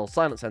 Pantherpearl,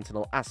 Silent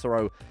Sentinel,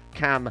 Asaro,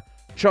 Cam,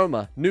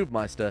 Choma,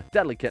 Noobmeister,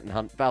 Deadly Kitten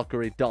Hunt,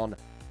 Valkyrie, Don,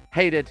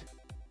 Hated,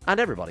 and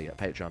everybody at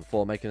Patreon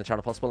for making the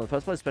channel possible in the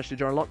first place, especially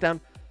during lockdown.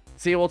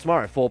 See you all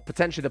tomorrow for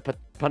potentially the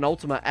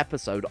penultimate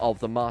episode of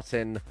the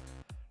Martin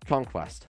Conquest.